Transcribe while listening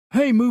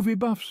Hey movie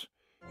buffs,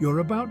 you're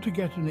about to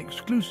get an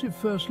exclusive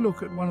first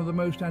look at one of the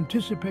most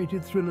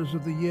anticipated thrillers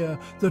of the year,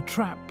 The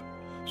Trap.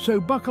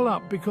 So buckle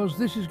up because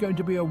this is going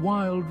to be a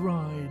wild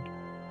ride.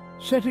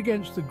 Set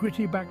against the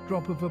gritty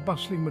backdrop of a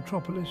bustling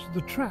metropolis,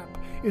 The Trap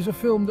is a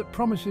film that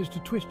promises to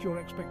twist your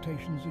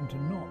expectations into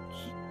knots.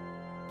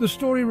 The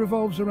story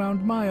revolves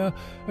around Maya,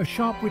 a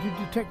sharp-witted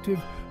detective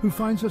who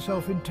finds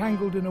herself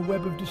entangled in a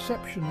web of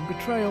deception and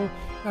betrayal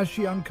as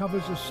she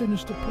uncovers a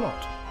sinister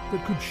plot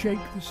that could shake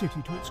the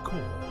city to its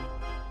core.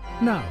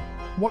 Now,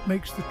 what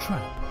makes The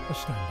Trap a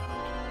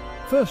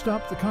standout? First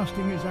up, the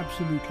casting is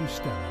absolutely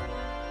stellar.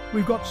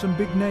 We've got some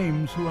big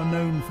names who are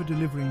known for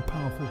delivering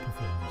powerful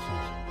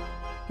performances.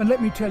 And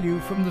let me tell you,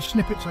 from the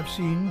snippets I've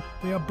seen,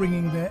 they are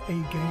bringing their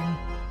A-game.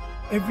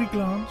 Every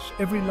glance,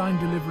 every line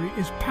delivery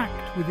is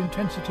packed with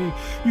intensity.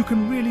 You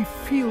can really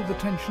feel the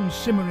tension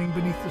simmering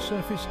beneath the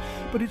surface,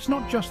 but it's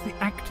not just the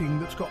acting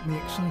that's got me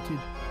excited.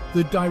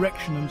 The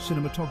direction and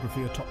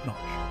cinematography are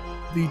top-notch.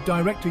 The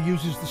director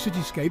uses the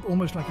cityscape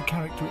almost like a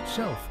character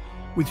itself,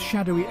 with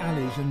shadowy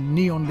alleys and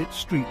neon-lit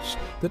streets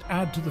that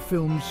add to the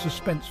film's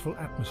suspenseful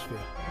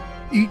atmosphere.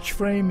 Each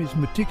frame is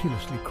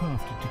meticulously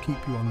crafted to keep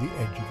you on the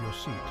edge of your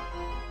seat.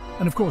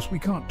 And of course, we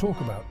can't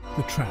talk about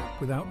The Trap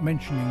without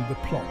mentioning the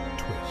plot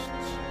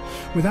twists.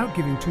 Without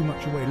giving too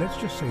much away, let's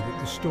just say that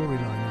the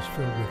storyline is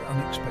filled with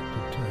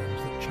unexpected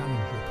turns that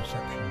challenge your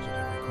perceptions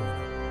at every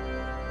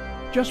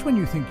corner. Just when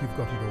you think you've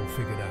got it all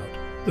figured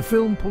out, the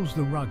film pulls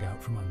the rug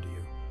out from under you.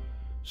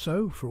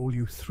 So, for all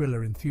you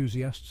thriller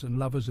enthusiasts and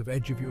lovers of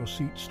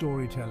edge-of-your-seat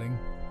storytelling,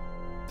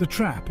 The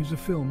Trap is a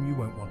film you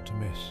won't want to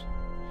miss.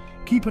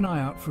 Keep an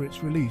eye out for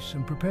its release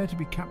and prepare to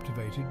be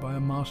captivated by a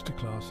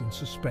masterclass in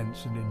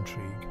suspense and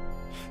intrigue.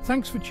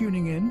 Thanks for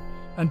tuning in,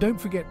 and don't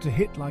forget to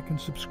hit like and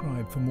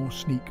subscribe for more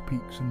sneak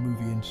peeks and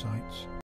movie insights.